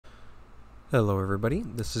Hello everybody,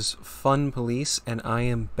 this is Fun Police and I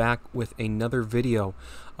am back with another video.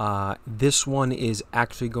 This one is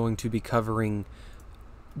actually going to be covering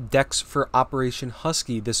decks for Operation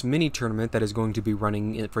Husky, this mini tournament that is going to be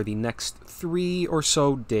running for the next 3 or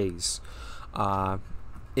so days.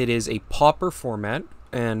 It is a Pauper format,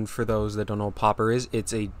 and for those that don't know what Pauper is,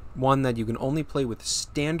 it's a one that you can only play with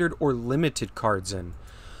standard or limited cards in.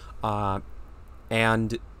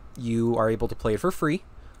 And you are able to play it for free.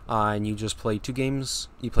 And you just play 2 games.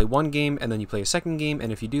 You play 1 game, and then you play a second game,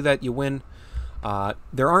 and if you do that, you win.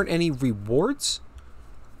 There aren't any rewards.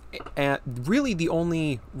 And really, the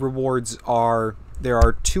only rewards are there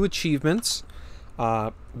are 2 achievements.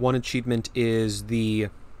 One achievement is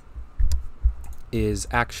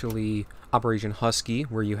actually Operation Husky,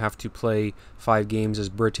 where you have to play 5 games as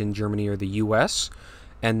Britain, Germany, or the U.S.,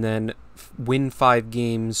 and then win 5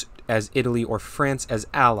 games as Italy or France as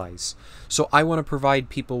allies. So I want to provide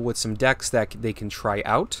people with some decks that they can try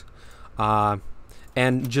out.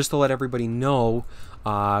 And just to let everybody know,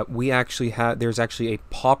 there's actually a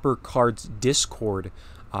Pauper Cards Discord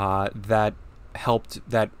that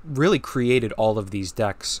really created all of these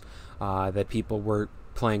decks that people were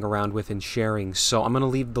playing around with and sharing. So I'm going to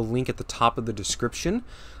leave the link at the top of the description.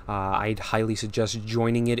 I'd highly suggest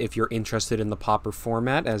joining it if you're interested in the Pauper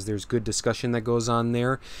format, as there's good discussion that goes on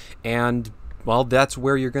there. And, well, that's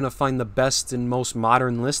where you're going to find the best and most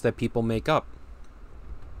modern list that people make up.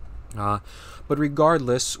 But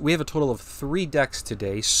regardless, we have a total of 3 decks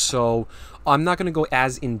today, so I'm not going to go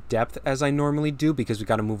as in-depth as I normally do because we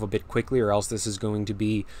got to move a bit quickly, or else this is going to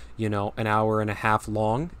be, you know, an hour and a half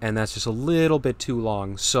long, and that's just a little bit too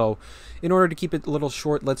long. So in order to keep it a little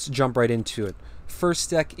short, let's jump right into it. First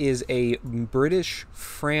deck is a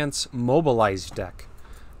British-France Mobilize deck.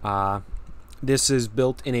 This is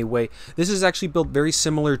built in a way... This is actually built very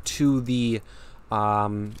similar to the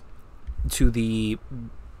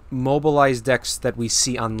Mobilize decks that we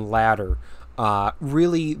see on ladder.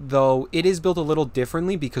 Really, though, it is built a little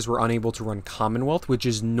differently because we're unable to run Commonwealth, which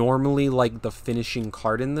is normally like the finishing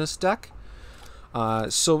card in this deck.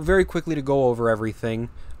 So very quickly to go over everything,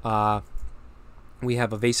 we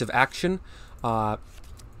have Evasive Action.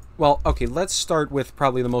 Well, okay, let's start with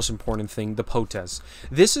probably the most important thing, the POTEZ.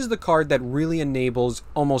 This is the card that really enables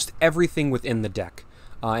almost everything within the deck.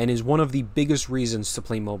 And is one of the biggest reasons to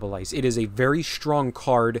play Mobilize. It is a very strong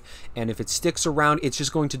card, and if it sticks around, it's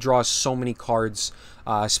just going to draw so many cards,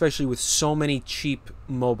 especially with so many cheap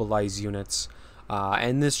Mobilize units.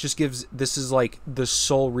 And this is like the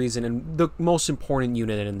sole reason and the most important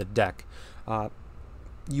unit in the deck.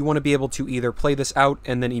 You want to be able to either play this out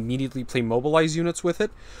and then immediately play Mobilize units with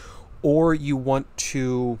it, or you want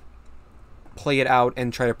to play it out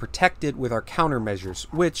and try to protect it with our countermeasures,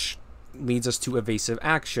 which leads us to Evasive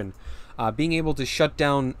Action. Being able to shut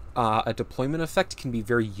down a deployment effect can be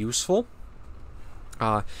very useful.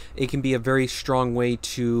 It can be a very strong way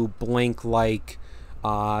to blank like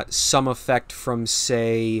some effect from,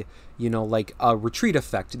 say, you know, like a retreat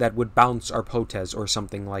effect that would bounce our POTEZ or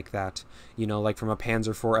something like that. You know, like from a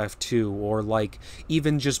PANZER IV F2, or like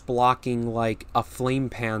even just blocking like a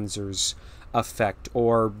FLAMMPANZER's effect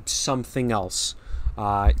or something else.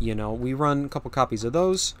 You know, we run a couple copies of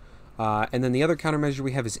those. And then the other countermeasure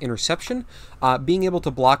we have is Interception. Being able to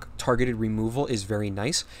block targeted removal is very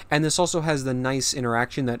nice. And this also has the nice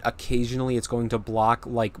interaction that occasionally it's going to block,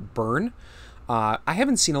 like, Burn. I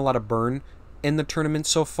haven't seen a lot of Burn in the tournament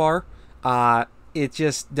so far. It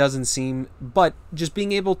just doesn't seem... But just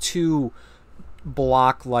being able to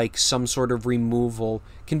block, like, some sort of removal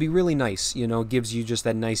can be really nice. You know, gives you just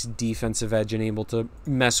that nice defensive edge and able to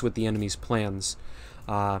mess with the enemy's plans.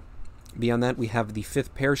 Beyond that, we have the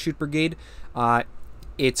 5th Parachute Brigade.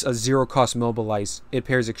 It's a 0-cost Mobilize. It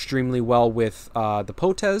pairs extremely well with the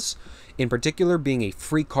POTEZ, in particular being a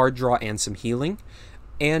free card draw and some healing.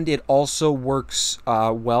 And it also works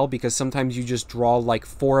well because sometimes you just draw like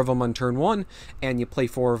 4 of them on turn 1, and you play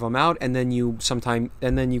 4 of them out, and then you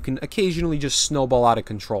can occasionally just snowball out of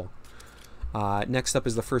control. Next up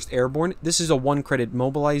is the 1st Airborne. This is a 1-credit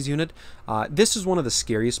Mobilize unit. This is one of the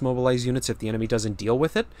scariest Mobilize units if the enemy doesn't deal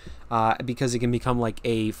with it, because it can become like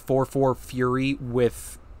a 4/4 Fury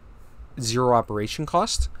with 0 operation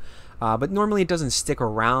cost. But normally it doesn't stick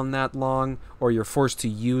around that long, or you're forced to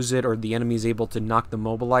use it, or the enemy is able to knock the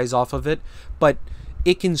Mobilize off of it. But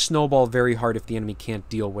it can snowball very hard if the enemy can't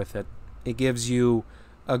deal with it. It gives you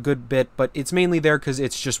a good bit, but it's mainly there because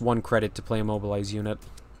it's just 1 credit to play a Mobilize unit.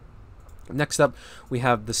 Next up, we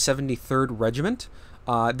have the 73rd Regiment.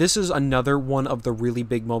 This is another one of the really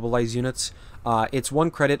big Mobilize units. It's 1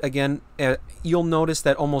 credit again. You'll notice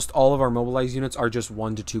that almost all of our Mobilize units are just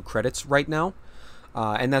 1 to 2 credits right now.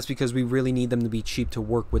 and that's because we really need them to be cheap to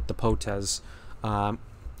work with the POTEZ.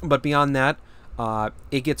 But beyond that,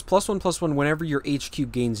 it gets +1/+1 whenever your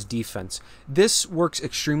HQ gains defense. This works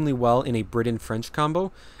extremely well in a Britain-French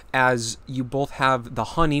combo, as you both have the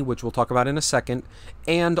Honey, which we'll talk about in a second,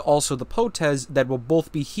 and also the POTEZ that will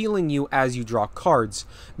both be healing you as you draw cards,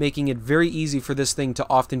 making it very easy for this thing to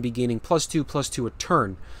often be gaining +2/+2 a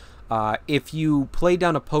turn. If you play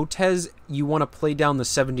down a POTEZ, you want to play down the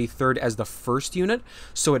 73rd as the first unit,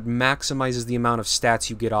 so it maximizes the amount of stats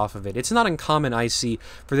you get off of it. It's not uncommon, I see,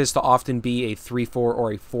 for this to often be a 3-4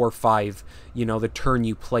 or a 4-5, you know, the turn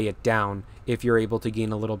you play it down, if you're able to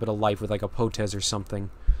gain a little bit of life with like a POTEZ or something.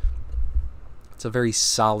 It's a very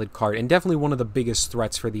solid card, and definitely one of the biggest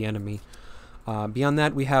threats for the enemy. Beyond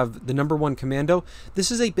that, we have the #1 Commando.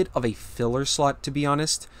 This is a bit of a filler slot, to be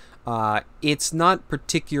honest. It's not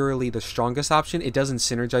particularly the strongest option. It doesn't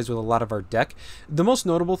synergize with a lot of our deck. The most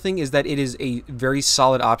notable thing is that it is a very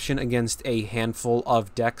solid option against a handful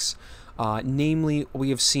of decks. Namely, we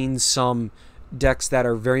have seen some decks that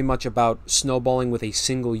are very much about snowballing with a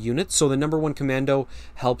single unit. So the #1 Commando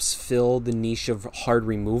helps fill the niche of hard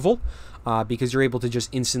removal, because you're able to just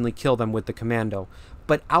instantly kill them with the Commando.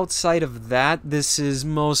 But outside of that, this is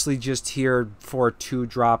mostly just here for a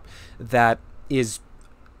 2-drop that is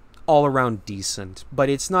all around decent, but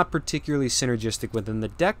it's not particularly synergistic within the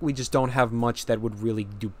deck. We just don't have much that would really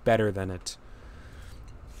do better than it.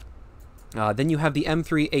 Then you have the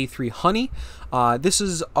M3A3 HONEY. This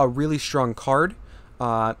is a really strong card.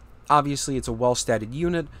 Obviously, it's a well-statted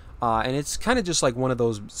unit, and it's kind of just like one of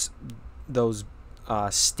those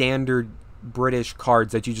standard British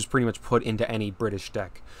cards that you just pretty much put into any British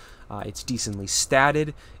deck. It's decently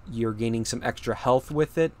statted. You're gaining some extra health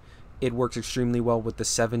with it. It works extremely well with the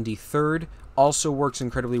 73rd. Also works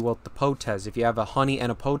incredibly well with the POTEZ. If you have a Honey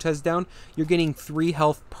and a POTEZ down, you're getting 3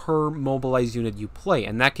 health per mobilized unit you play,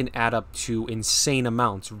 and that can add up to insane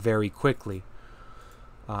amounts very quickly.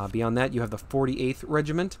 Beyond that, you have the 48th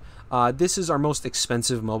Regiment. This is our most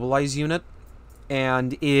expensive mobilized unit,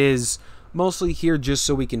 and is mostly here just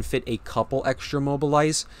so we can fit a couple extra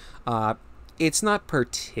mobilize. It's not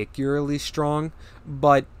particularly strong,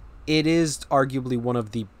 but it is arguably one of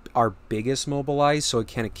our biggest mobilize, so it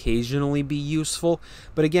can occasionally be useful.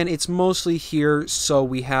 But again, it's mostly here so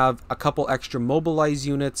we have a couple extra mobilize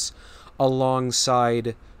units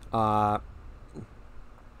alongside I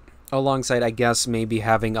guess maybe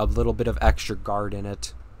having a little bit of extra guard in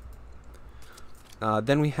it.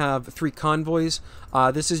 Then we have 3 convoys.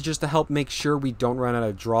 This is just to help make sure we don't run out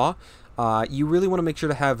of draw. You really want to make sure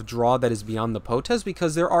to have draw that is beyond the POTEZ,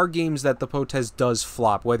 because there are games that the POTEZ does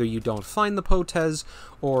flop, whether you don't find the POTEZ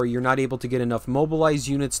or you're not able to get enough mobilized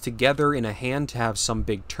units together in a hand to have some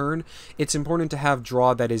big turn. It's important to have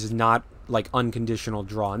draw that is not like unconditional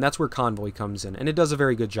draw, and that's where Convoy comes in, and it does a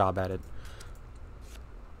very good job at it.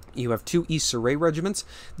 You have 2 SURREY regiments.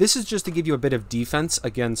 This is just to give you a bit of defense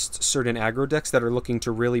against certain aggro decks that are looking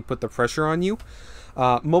to really put the pressure on you.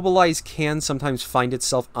 Mobilize can sometimes find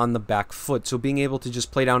itself on the back foot, so being able to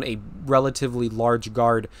just play down a relatively large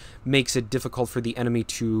guard makes it difficult for the enemy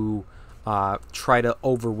to try to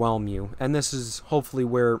overwhelm you. And this is hopefully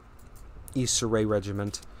where SURREY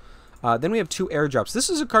regiment. Then we have 2 airdrops. This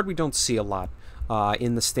is a card we don't see a lot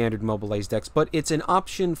in the standard mobilize decks, but it's an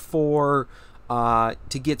option for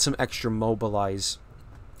to get some extra mobilize.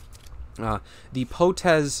 The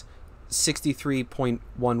POTEZ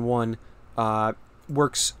 63.11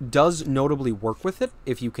 does notably work with it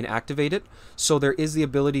if you can activate it. So there is the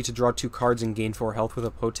ability to draw 2 cards and gain 4 health with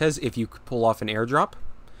a POTEZ if you pull off an airdrop.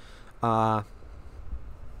 But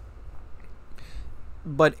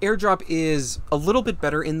airdrop is a little bit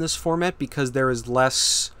better in this format because there is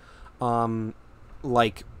less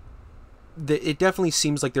it definitely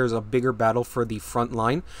seems like there's a bigger battle for the front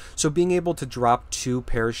line. So being able to drop 2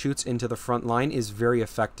 parachutes into the front line is very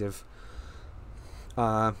effective.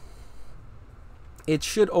 It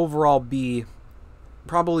should overall be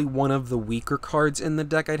probably one of the weaker cards in the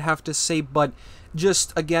deck, I'd have to say, but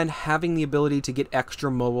just, again, having the ability to get extra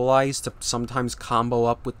mobilized to sometimes combo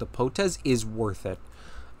up with the POTEZ is worth it.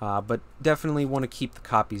 But definitely want to keep the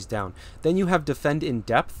copies down. Then you have Defend in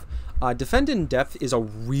Depth. Defend in Depth is a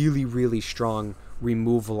really, really strong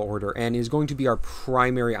removal order and is going to be our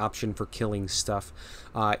primary option for killing stuff.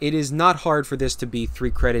 It is not hard for this to be 3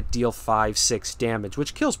 credit, deal 5-6 damage,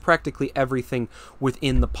 which kills practically everything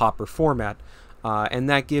within the Pauper format. And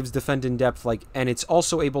that gives Defend in Depth, and it's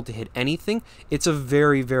also able to hit anything. It's a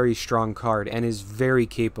very, very strong card and is very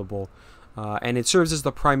capable. And it serves as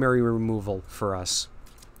the primary removal for us.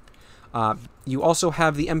 You also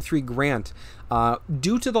have the M3 Grant.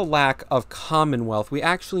 Due to the lack of Commonwealth, we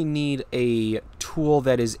actually need a tool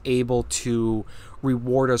that is able to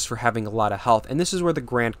reward us for having a lot of health, and this is where the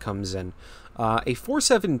Grant comes in. A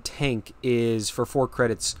 4/7 tank is, for 4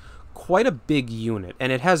 credits, quite a big unit,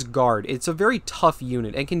 and it has guard. It's a very tough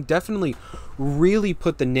unit and can definitely really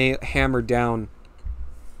put the hammer down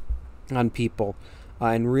on people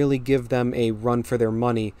and really give them a run for their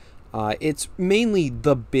money. It's mainly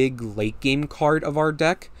the big late game card of our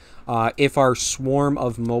deck. If our swarm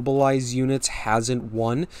of mobilized units hasn't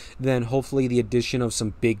won, then hopefully the addition of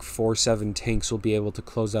some big 4/7 tanks will be able to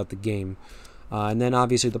close out the game. And then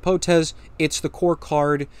obviously the POTEZ, it's the core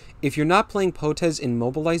card. If you're not playing POTEZ in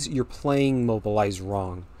Mobilize, you're playing Mobilize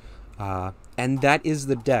wrong. And that is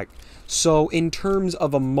the deck. So in terms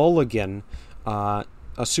of a mulligan, a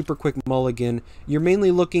super quick mulligan, you're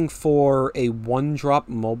mainly looking for a 1-drop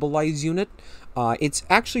Mobilize unit. It's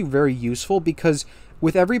actually very useful because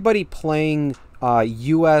with everybody playing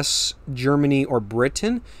US, Germany, or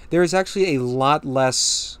Britain, there's actually a lot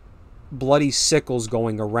less bloody sickles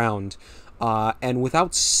going around. And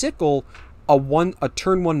without sickle, a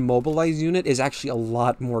turn 1 Mobilize unit is actually a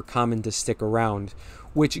lot more common to stick around,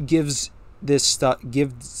 which gives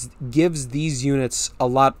gives these units a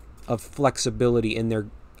lot of flexibility in their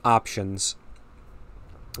options,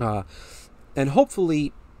 and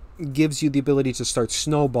hopefully gives you the ability to start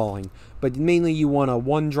snowballing. But mainly you want a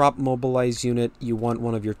 1-drop Mobilize unit, you want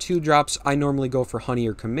one of your 2-drops. I normally go for Honey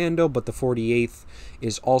or Commando, but the 48th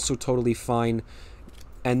is also totally fine.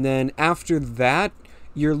 And then after that,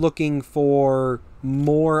 you're looking for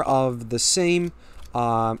more of the same,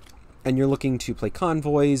 and you're looking to play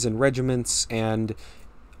convoys and regiments, and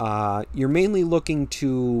you're mainly looking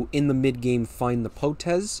to, in the mid-game, find the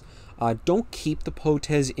POTEZ. Don't keep the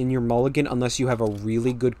POTEZ in your mulligan unless you have a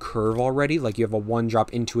really good curve already, like you have a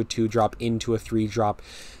 1-drop into a 2-drop into a 3-drop.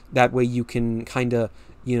 That way you can kind of,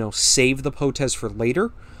 you know, save the POTEZ for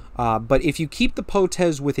later. But if you keep the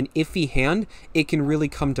POTEZ with an iffy hand, it can really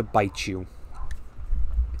come to bite you,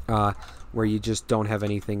 where you just don't have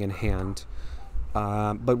anything in hand.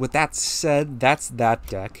 But with that said, that's that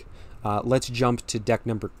deck. Let's jump to deck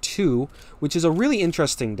number 2, which is a really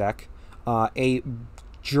interesting deck. A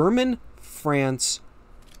German-France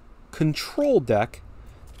control deck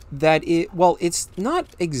that well, it's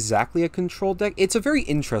not exactly a control deck. It's a very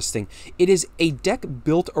interesting. It is a deck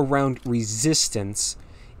built around resistance,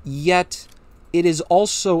 yet it is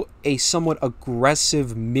also a somewhat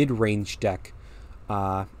aggressive mid-range deck.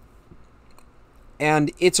 And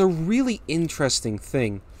it's a really interesting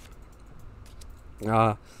thing.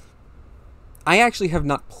 I actually have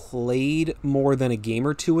not played more than a game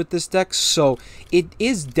or two with this deck, so it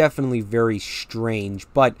is definitely very strange,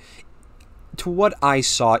 but to what I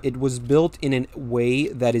saw, it was built in a way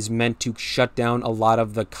that is meant to shut down a lot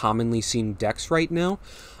of the commonly seen decks right now.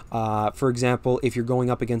 For example, if you're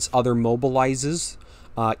going up against other Mobilizes,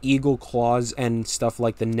 Eagle Claws and stuff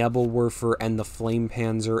like the NEBELWERFER and the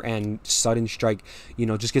FLAMMPANZER and Sudden Strike, you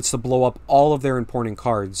know, just gets to blow up all of their important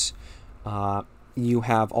cards. You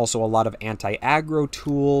have also a lot of anti-aggro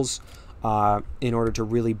tools in order to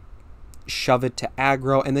really shove it to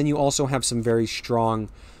aggro, and then you also have some very strong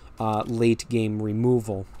late game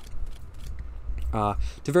removal. To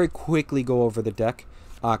very quickly go over the deck,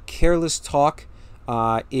 Careless Talk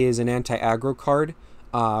is an anti-aggro card.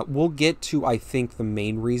 We'll get to, I think, the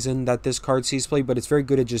main reason that this card sees play, but it's very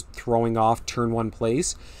good at just throwing off turn 1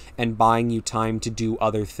 plays and buying you time to do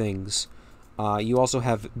other things. You also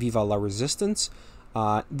have Vive la Resistance.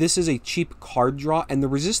 This is a cheap card draw, and the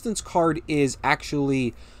Resistance card is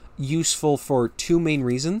actually useful for 2 main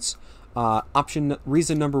reasons.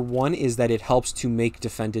 Reason number 1 is that it helps to make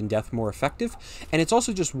Defend in Death more effective, and it's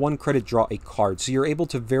also just 1 credit draw a card, so you're able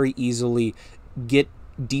to very easily get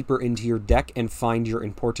deeper into your deck and find your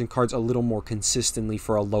important cards a little more consistently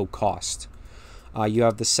for a low cost. You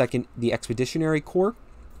have the Expeditionary Corps.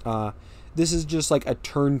 This is just like a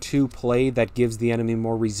turn 2 play that gives the enemy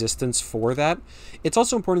more resistance for that. It's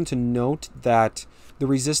also important to note that the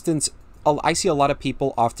resistance, I see a lot of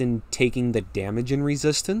people often taking the damage in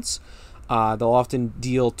resistance. They'll often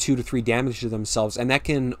deal 2 to 3 damage to themselves, and that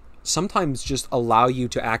can sometimes just allow you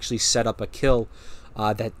to actually set up a kill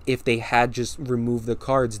that if they had just removed the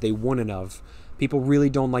cards, they wouldn't have. People really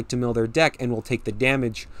don't like to mill their deck and will take the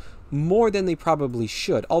damage more than they probably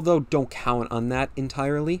should, although don't count on that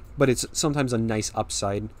entirely, but it's sometimes a nice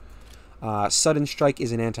upside. Sudden Strike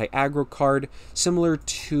is an anti-aggro card, similar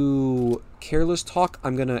to Careless Talk.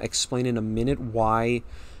 I'm going to explain in a minute why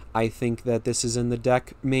I think that this is in the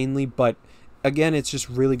deck mainly, but again, it's just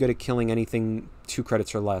really good at killing anything 2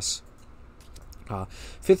 credits or less.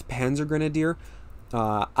 5th Panzergrenadier.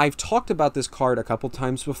 I've talked about this card a couple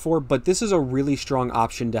times before, but this is a really strong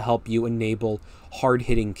option to help you enable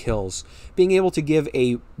hard-hitting kills. Being able to give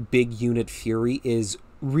a big unit fury is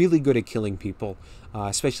really good at killing people,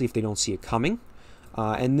 especially if they don't see it coming.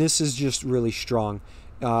 And this is just really strong.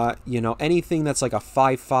 You know, anything that's like a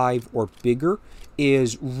 5/5 or bigger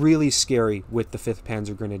is really scary with the 5th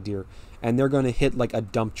Panzergrenadier. And they're going to hit like a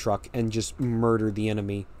dump truck and just murder the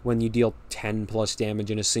enemy when you deal 10 plus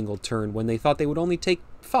damage in a single turn when they thought they would only take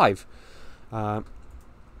 5.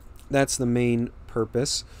 That's the main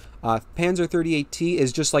purpose. Panzer 38T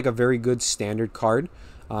is just like a very good standard card.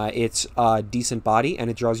 It's a decent body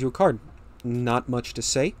and it draws you a card. Not much to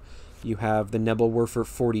say. You have the NEBELWERFER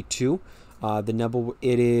 42.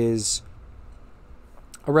 It is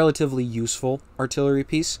a relatively useful artillery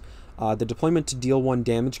piece. The deployment to deal 1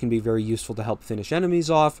 damage can be very useful to help finish enemies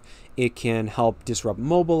off. It can help disrupt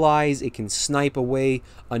mobilize. It can snipe away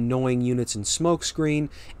annoying units in smokescreen.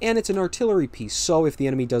 And it's an artillery piece, so if the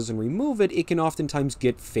enemy doesn't remove it, it can oftentimes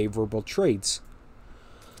get favorable trades.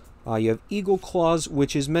 You have Eagle Claws,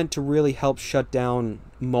 which is meant to really help shut down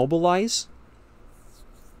mobilize,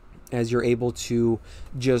 as you're able to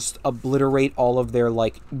just obliterate all of their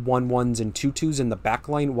like 1/1s and 2/2s in the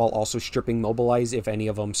backline while also stripping mobilize if any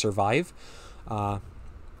of them survive.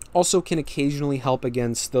 Also can occasionally help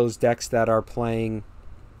against those decks that are playing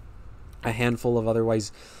a handful of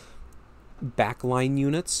otherwise backline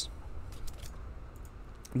units.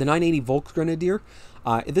 The 980 VOLKSGRENADIER.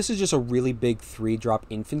 This is just a really big 3-drop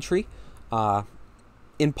infantry.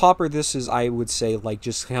 In Pauper, this is, I would say, like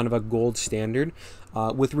just kind of a gold standard.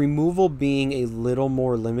 With removal being a little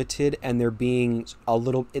more limited and there being a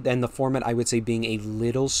little, and the format I would say being a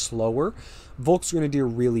little slower, VOLKSGRENADIER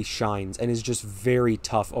really shines and is just very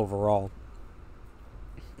tough overall.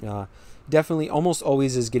 Definitely almost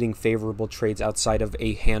always is getting favorable trades outside of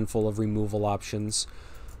a handful of removal options.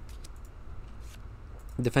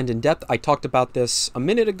 Defend in depth, I talked about this a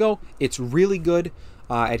minute ago. It's really good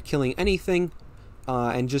at killing anything.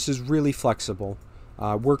 And just is really flexible.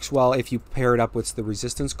 Works well if you pair it up with the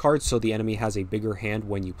resistance card, so the enemy has a bigger hand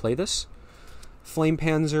when you play this.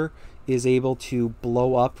 FLAMMPANZER is able to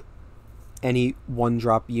blow up any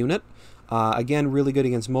 1-drop unit. Again, really good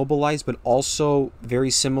against mobilize, but also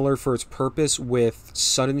very similar for its purpose with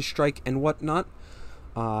sudden strike and whatnot.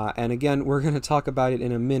 And again, we're going to talk about it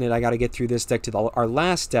in a minute. I got to get through this deck to our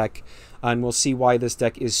last deck, and we'll see why this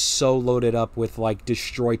deck is so loaded up with like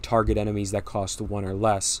destroy target enemies that cost 1 or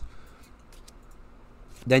less.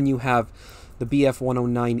 Then you have the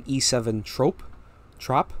BF-109 E7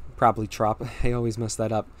 TROP, probably TROP. I always mess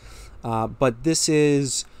that up. But this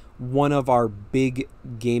is one of our big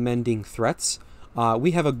game-ending threats.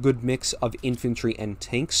 We have a good mix of infantry and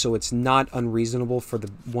tanks, so it's not unreasonable for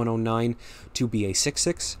the 109 to be a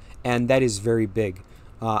 6/6, and that is very big.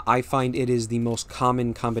 I find it is the most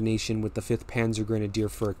common combination with the 5th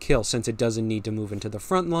Panzergrenadier for a kill, since it doesn't need to move into the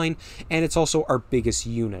front line, and it's also our biggest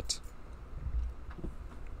unit.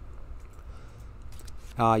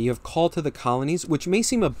 You have Call to the Colonies, which may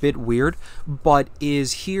seem a bit weird, but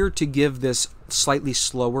is here to give this slightly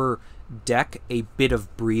slower deck a bit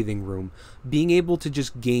of breathing room. Being able to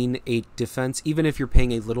just gain a defense, even if you're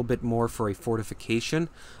paying a little bit more for a fortification,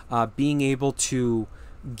 being able to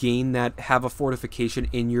gain that, have a fortification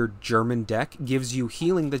in your German deck gives you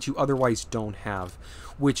healing that you otherwise don't have,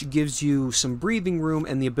 which gives you some breathing room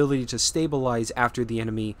and the ability to stabilize after the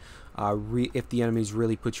enemy, if the enemies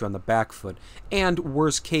really put you on the back foot. And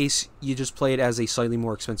worst case, you just play it as a slightly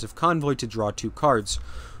more expensive convoy to draw 2 cards,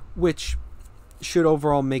 which should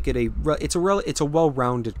overall make it it's a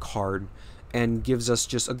well-rounded card and gives us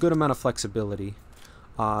just a good amount of flexibility.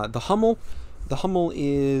 The HUMMEL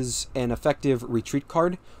is an effective retreat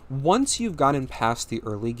card. Once you've gotten past the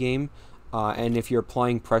early game, and if you're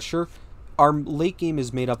applying pressure, our late game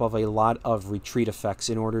is made up of a lot of retreat effects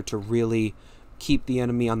in order to really keep the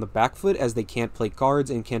enemy on the back foot, as they can't play cards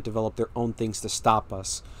and can't develop their own things to stop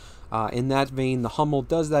us. In that vein, the HUMMEL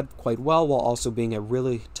does that quite well, while also being a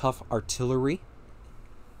really tough artillery.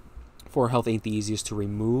 4 health ain't the easiest to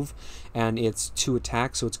remove, and it's 2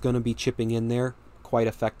 attacks, so it's going to be chipping in there quite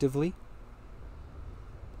effectively.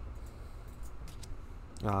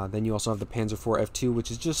 Then you also have the Panzer IV F2,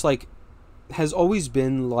 which is just like, has always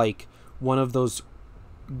been like one of those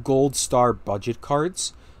gold star budget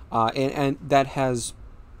cards, and that has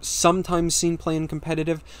sometimes seen play in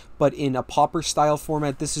competitive, but in a Pauper style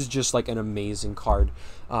format, this is just like an amazing card.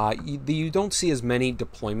 You don't see as many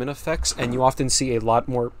deployment effects, and you often see a lot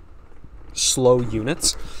more slow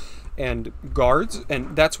units and guards,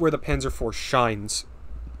 and that's where the Panzer IV shines.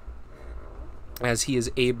 as he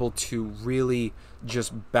is able to really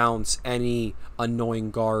just bounce any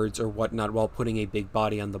annoying guards or whatnot while putting a big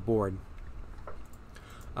body on the board.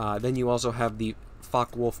 Then you also have the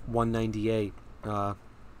Focke-Wulf 198,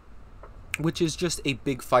 which is just a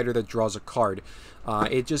big fighter that draws a card.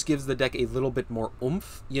 It just gives the deck a little bit more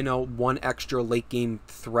oomph, you know, one extra late game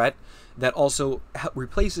threat that also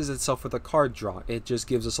replaces itself with a card draw. It just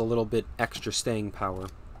gives us a little bit extra staying power.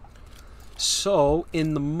 So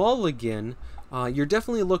in the mulligan, you're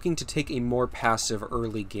definitely looking to take a more passive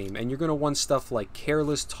early game, and you're going to want stuff like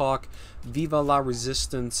Careless Talk, Vive la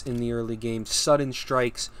Resistance in the early game, Sudden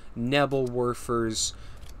Strikes, Nebelwerfers,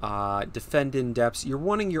 Defend in Depths. You're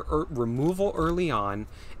wanting your removal early on,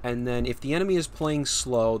 and then if the enemy is playing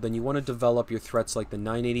slow, then you want to develop your threats like the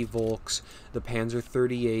 980 Volks, the Panzer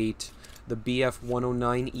 38, the BF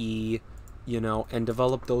 109E, you know, and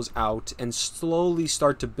develop those out and slowly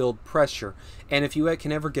start to build pressure. And if you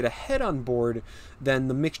can ever get ahead on board, then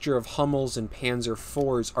the mixture of Hummels and Panzer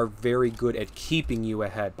IVs are very good at keeping you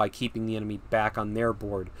ahead by keeping the enemy back on their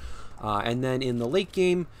board. And then in the late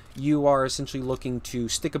game, you are essentially looking to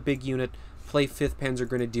stick a big unit, play 5th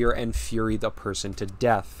Panzergrenadier, and fury the person to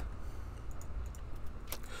death.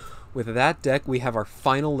 With that deck, we have our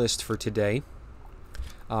final list for today,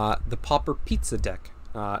 the Pauper Pizza deck.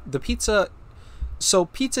 So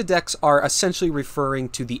pizza decks are essentially referring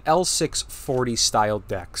to the L640 style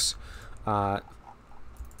decks,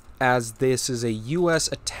 as this is a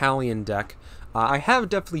US-Italian deck. I have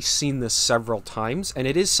definitely seen this several times, and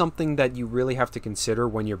it is something that you really have to consider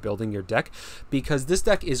when you're building your deck, because this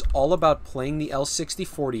deck is all about playing the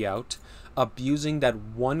L6040 out, abusing that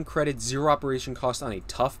 1 credit 0 operation cost on a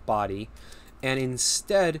tough body, and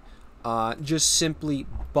instead just simply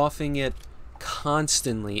buffing it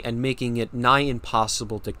constantly and making it nigh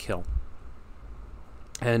impossible to kill,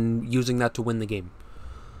 and using that to win the game.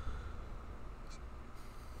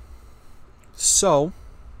 So,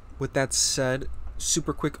 with that said,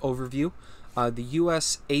 super quick overview. The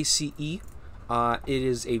US ACE, it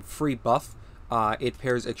is a free buff. It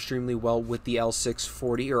pairs extremely well with the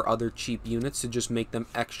L640 or other cheap units to just make them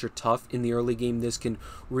extra tough. In the early game, this can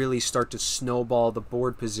really start to snowball the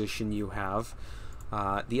board position you have.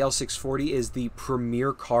 The L640 is the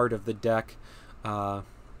premier card of the deck,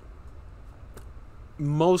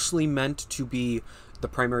 mostly meant to be the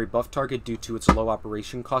primary buff target due to its low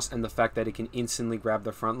operation cost and the fact that it can instantly grab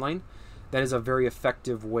the front line. That is a very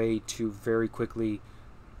effective way to very quickly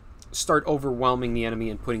start overwhelming the enemy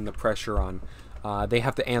and putting the pressure on. They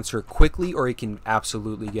have to answer quickly or it can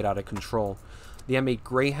absolutely get out of control. The M8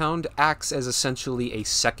 Greyhound acts as essentially a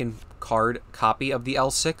second card copy of the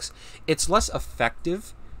L6. It's less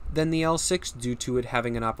effective than the L6 due to it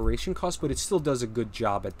having an operation cost, but it still does a good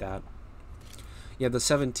job at that. You have the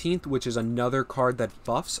 17th, which is another card that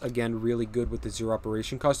buffs. Again, really good with the 0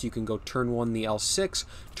 operation cost. You can go turn 1 the L6,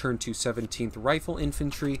 turn 2 17th Rifle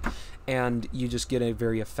Infantry, and you just get a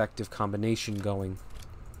very effective combination going.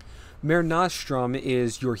 Mare Nostrum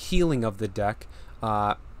is your healing of the deck.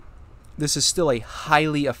 This is still a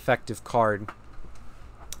highly effective card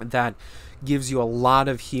that gives you a lot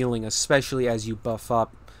of healing, especially as you buff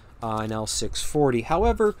up an L640.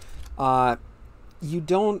 However,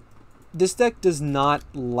 this deck does not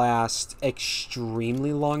last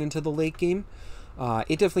extremely long into the late game.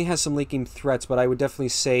 It definitely has some late game threats, but I would definitely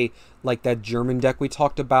say, like that German deck we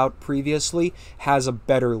talked about previously, has a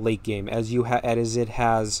better late game as it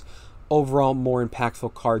has overall more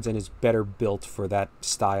impactful cards and is better built for that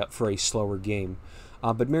style, for a slower game.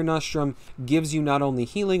 But Mare Nostrum gives you not only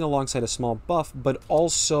healing alongside a small buff, but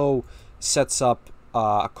also sets up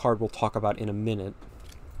a card we'll talk about in a minute.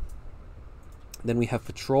 Then we have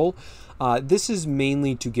Patrol. This is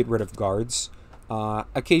mainly to get rid of guards.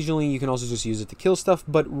 Occasionally you can also just use it to kill stuff,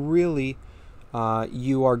 but really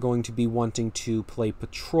you are going to be wanting to play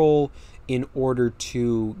Patrol in order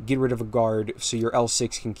to get rid of a guard so your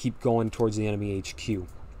L6 can keep going towards the enemy HQ.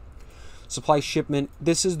 Supply Shipment.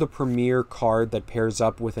 This is the premier card that pairs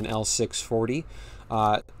up with an L640.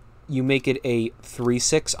 You make it a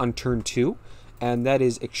 3/6 on turn 2, and that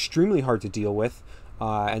is extremely hard to deal with.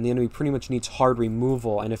 And the enemy pretty much needs hard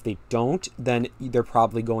removal, and if they don't, then they're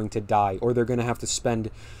probably going to die, or they're going to have to spend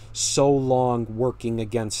so long working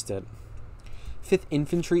against it. 5th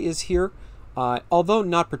Infantry is here. Although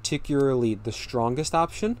not particularly the strongest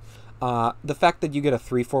option, the fact that you get a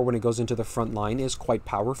 3/4 when it goes into the front line is quite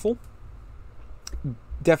powerful.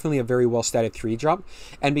 Definitely a very well statted 3-drop,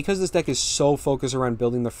 and because this deck is so focused around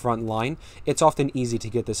building the front line, it's often easy to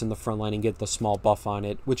get this in the front line and get the small buff on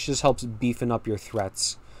it, which just helps beefing up your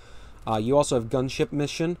threats. You also have Gunship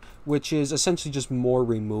Mission, which is essentially just more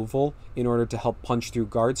removal in order to help punch through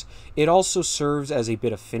guards. It also serves as a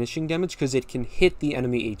bit of finishing damage because it can hit the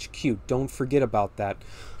enemy HQ. Don't forget about that.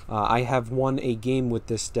 I have won a game with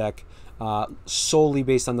this deck solely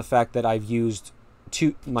based on the fact that I've used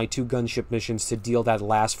my two gunship missions to deal that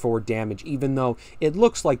last forward damage, even though it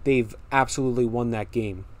looks like they've absolutely won that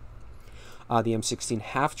game. The M16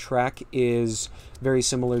 half-track is very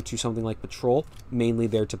similar to something like Patrol, mainly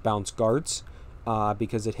there to bounce guards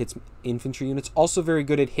because it hits infantry units. Also very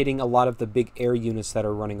good at hitting a lot of the big air units that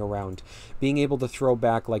are running around. Being able to throw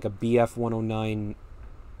back like a BF-109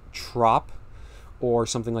 TROP or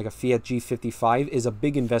something like a Fiat G55 is a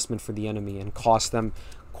big investment for the enemy and costs them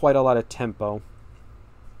quite a lot of tempo.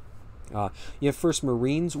 You have First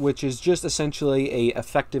Marines, which is just essentially a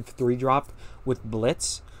effective 3-drop with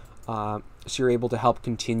Blitz. So you're able to help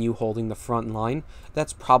continue holding the front line.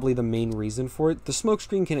 That's probably the main reason for it. The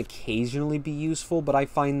smokescreen can occasionally be useful, but I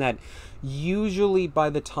find that usually by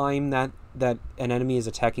the time that an enemy is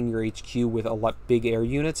attacking your HQ with a lot big air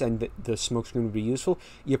units and the smokescreen would be useful,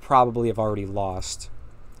 you probably have already lost.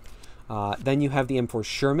 Then you have the M4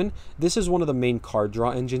 Sherman. This is one of the main card draw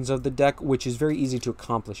engines of the deck, which is very easy to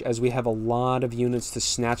accomplish, as we have a lot of units to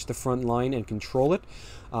snatch the front line and control it.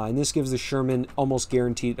 And this gives the Sherman almost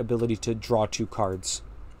guaranteed ability to draw 2 cards.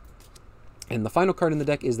 And the final card in the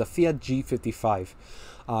deck is the Fiat G55.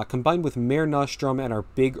 Combined with Mare Nostrum and our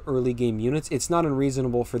big early game units, it's not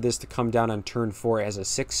unreasonable for this to come down on turn 4 as a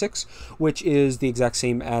 6/6, which is the exact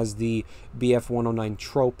same as the BF-109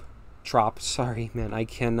 TROP, sorry man, I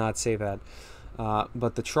cannot say that.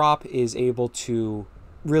 But the TROP is able to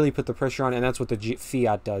really put the pressure on, and that's what the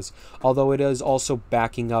Fiat does. Although it is also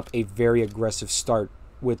backing up a very aggressive start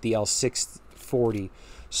with the L640.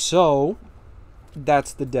 So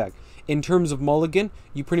that's the deck. In terms of mulligan,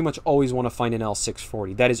 you pretty much always want to find an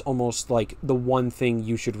L640. That is almost like the one thing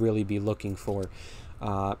you should really be looking for,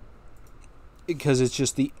 because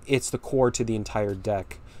it's the core to the entire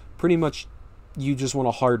deck. Pretty much you just want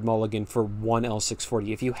a hard mulligan for one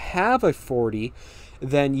L640. If you have a 40,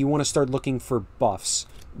 then you want to start looking for buffs.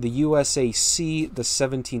 The USAC, the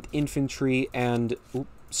 17th Infantry, and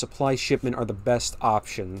Supply Shipment are the best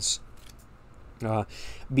options.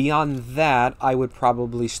 Beyond that, I would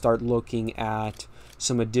probably start looking at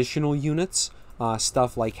some additional units,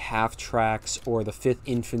 stuff like half-tracks or the 5th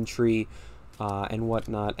Infantry and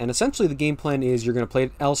whatnot. And essentially the game plan is you're going to play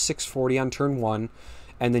L640 on turn 1,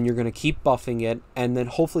 and then you're going to keep buffing it, and then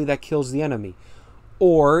hopefully that kills the enemy.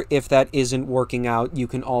 Or if that isn't working out, you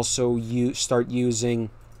can also start using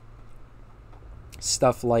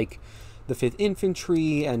stuff like the 5th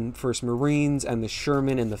Infantry and 1st Marines and the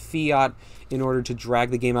Sherman and the Fiat in order to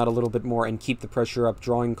drag the game out a little bit more and keep the pressure up,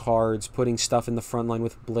 drawing cards, putting stuff in the front line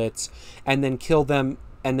with Blitz, and then kill them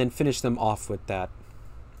and then finish them off with that.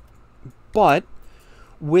 But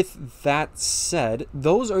with that said,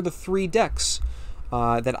 those are the 3 decks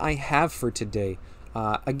that I have for today.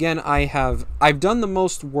 Again, I've done the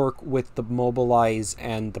most work with the Mobilize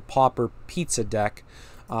and the Pauper Pizza deck.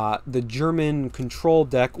 The German Control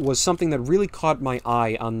deck was something that really caught my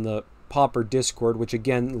eye on the Pauper Discord, which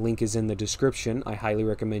again, link is in the description. I highly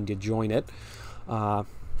recommend you join it.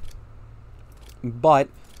 But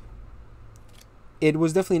it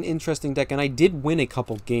was definitely an interesting deck, and I did win a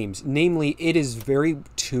couple games. Namely, it is very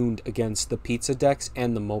tuned against the Pizza decks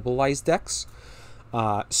and the Mobilize decks.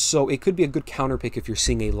 So it could be a good counter pick if you're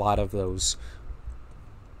seeing a lot of those.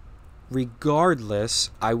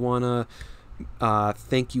 Regardless, I want to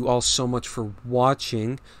thank you all so much for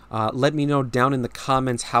watching. Let me know down in the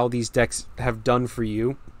comments how these decks have done for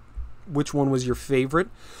you. Which one was your favorite?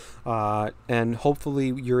 And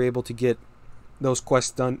hopefully you're able to get those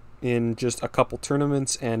quests done in just a couple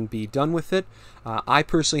tournaments and be done with it. I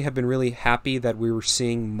personally have been really happy that we were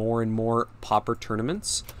seeing more and more Pauper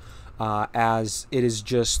tournaments, as it is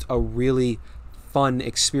just a really fun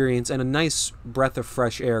experience and a nice breath of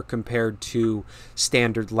fresh air compared to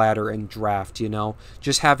standard ladder and draft, you know.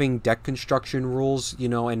 Just having deck construction rules, you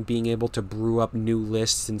know, and being able to brew up new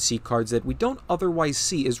lists and see cards that we don't otherwise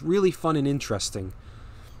see is really fun and interesting.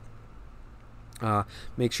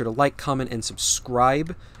 Make sure to like, comment, and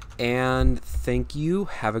subscribe, and thank you.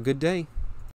 Have a good day.